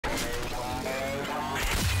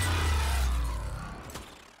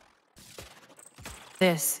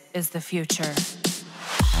This is the future.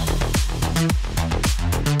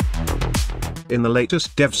 In the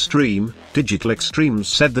latest dev stream, Digital Extremes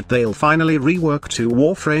said that they'll finally rework 2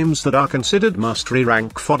 warframes that are considered must-re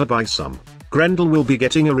rank fodder by some. Grendel will be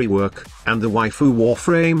getting a rework, and the waifu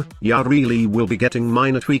warframe, Yarili, will be getting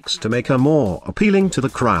minor tweaks to make her more appealing to the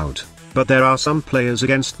crowd. But there are some players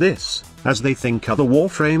against this, as they think other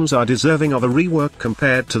warframes are deserving of a rework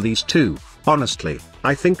compared to these 2. Honestly,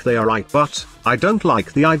 I think they are right, but I don't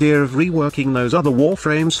like the idea of reworking those other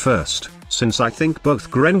warframes first, since I think both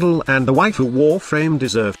Grendel and the waifu warframe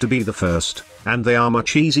deserve to be the first, and they are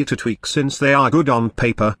much easier to tweak since they are good on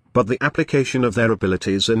paper, but the application of their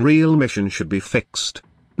abilities in real mission should be fixed.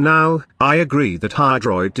 Now, I agree that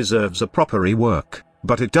Hydroid deserves a proper rework,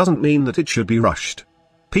 but it doesn't mean that it should be rushed.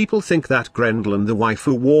 People think that Grendel and the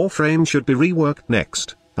waifu warframe should be reworked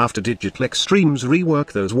next, after Digital Extremes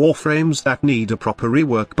rework those warframes that need a proper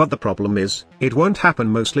rework, but the problem is, it won't happen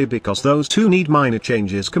mostly because those 2 need minor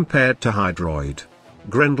changes compared to Hydroid.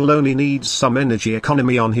 Grendel only needs some energy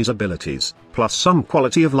economy on his abilities, plus some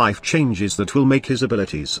quality of life changes that will make his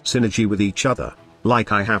abilities synergy with each other.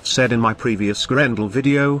 Like I have said in my previous Grendel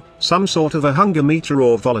video, some sort of a hunger meter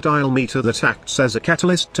or volatile meter that acts as a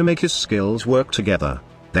catalyst to make his skills work together.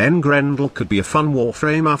 Then Grendel could be a fun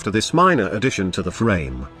warframe after this minor addition to the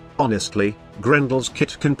frame. Honestly, Grendel's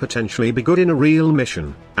kit can potentially be good in a real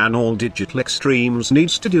mission, and all Digital Extremes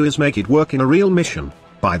needs to do is make it work in a real mission.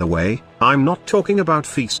 By the way, I'm not talking about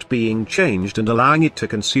Feast being changed and allowing it to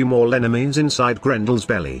consume all enemies inside Grendel's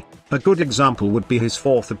belly. A good example would be his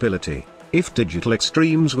 4th ability. If Digital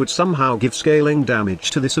Extremes would somehow give scaling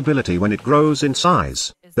damage to this ability when it grows in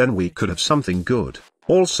size, then we could have something good.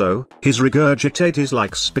 Also, his regurgitate is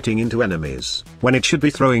like spitting into enemies, when it should be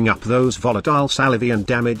throwing up those volatile saliva and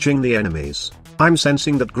damaging the enemies. I'm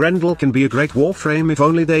sensing that Grendel can be a great warframe if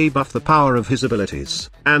only they buff the power of his abilities,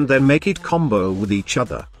 and then make it combo with each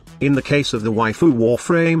other. In the case of the waifu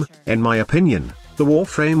warframe, in my opinion, the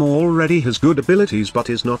warframe already has good abilities but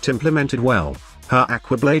is not implemented well. Her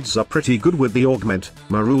aqua blades are pretty good with the augment.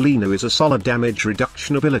 Marulina is a solid damage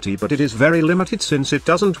reduction ability, but it is very limited since it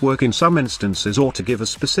doesn't work in some instances, or to give a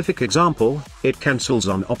specific example, it cancels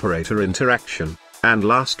on operator interaction. And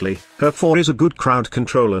lastly, her 4 is a good crowd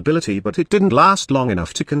control ability, but it didn't last long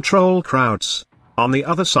enough to control crowds. On the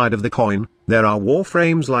other side of the coin, there are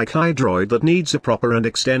warframes like Hydroid that needs a proper and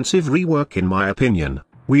extensive rework in my opinion.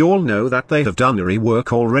 We all know that they have done a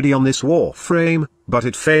rework already on this warframe, but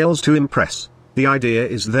it fails to impress. The idea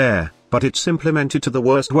is there, but it's implemented to the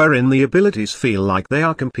worst, wherein the abilities feel like they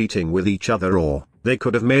are competing with each other, or they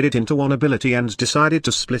could have made it into one ability and decided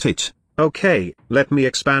to split it. Okay, let me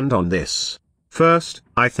expand on this. First,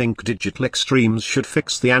 I think Digital Extremes should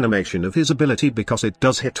fix the animation of his ability because it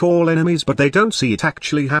does hit all enemies, but they don't see it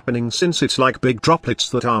actually happening since it's like big droplets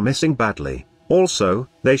that are missing badly. Also,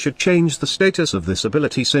 they should change the status of this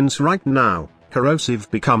ability since right now, Corrosive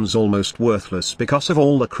becomes almost worthless because of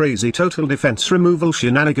all the crazy total defense removal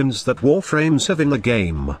shenanigans that warframes have in the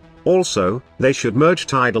game. Also, they should merge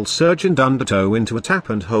Tidal Surge and Undertow into a tap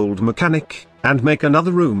and hold mechanic, and make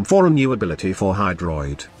another room for a new ability for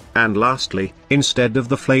Hydroid. And lastly, instead of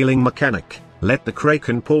the flailing mechanic, let the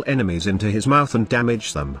Kraken pull enemies into his mouth and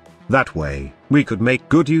damage them. That way, we could make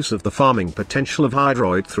good use of the farming potential of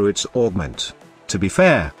Hydroid through its augment. To be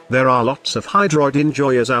fair, there are lots of Hydroid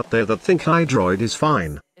enjoyers out there that think Hydroid is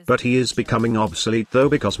fine, but he is becoming obsolete though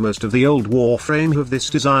because most of the old warframe have this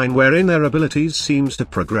design wherein their abilities seems to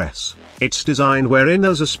progress. It's designed wherein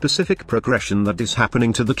there's a specific progression that is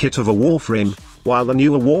happening to the kit of a warframe, while the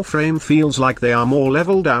newer warframe feels like they are more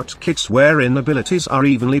leveled out kits wherein abilities are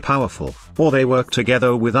evenly powerful, or they work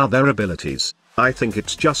together with other abilities. I think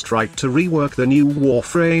it's just right to rework the new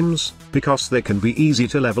warframes, because they can be easy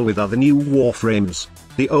to level with other new warframes.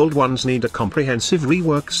 The old ones need a comprehensive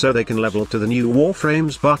rework so they can level to the new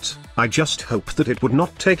warframes, but I just hope that it would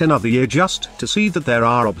not take another year just to see that there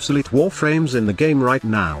are obsolete warframes in the game right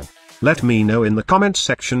now. Let me know in the comments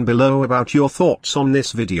section below about your thoughts on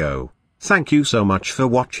this video. Thank you so much for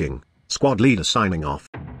watching. Squad Leader signing off.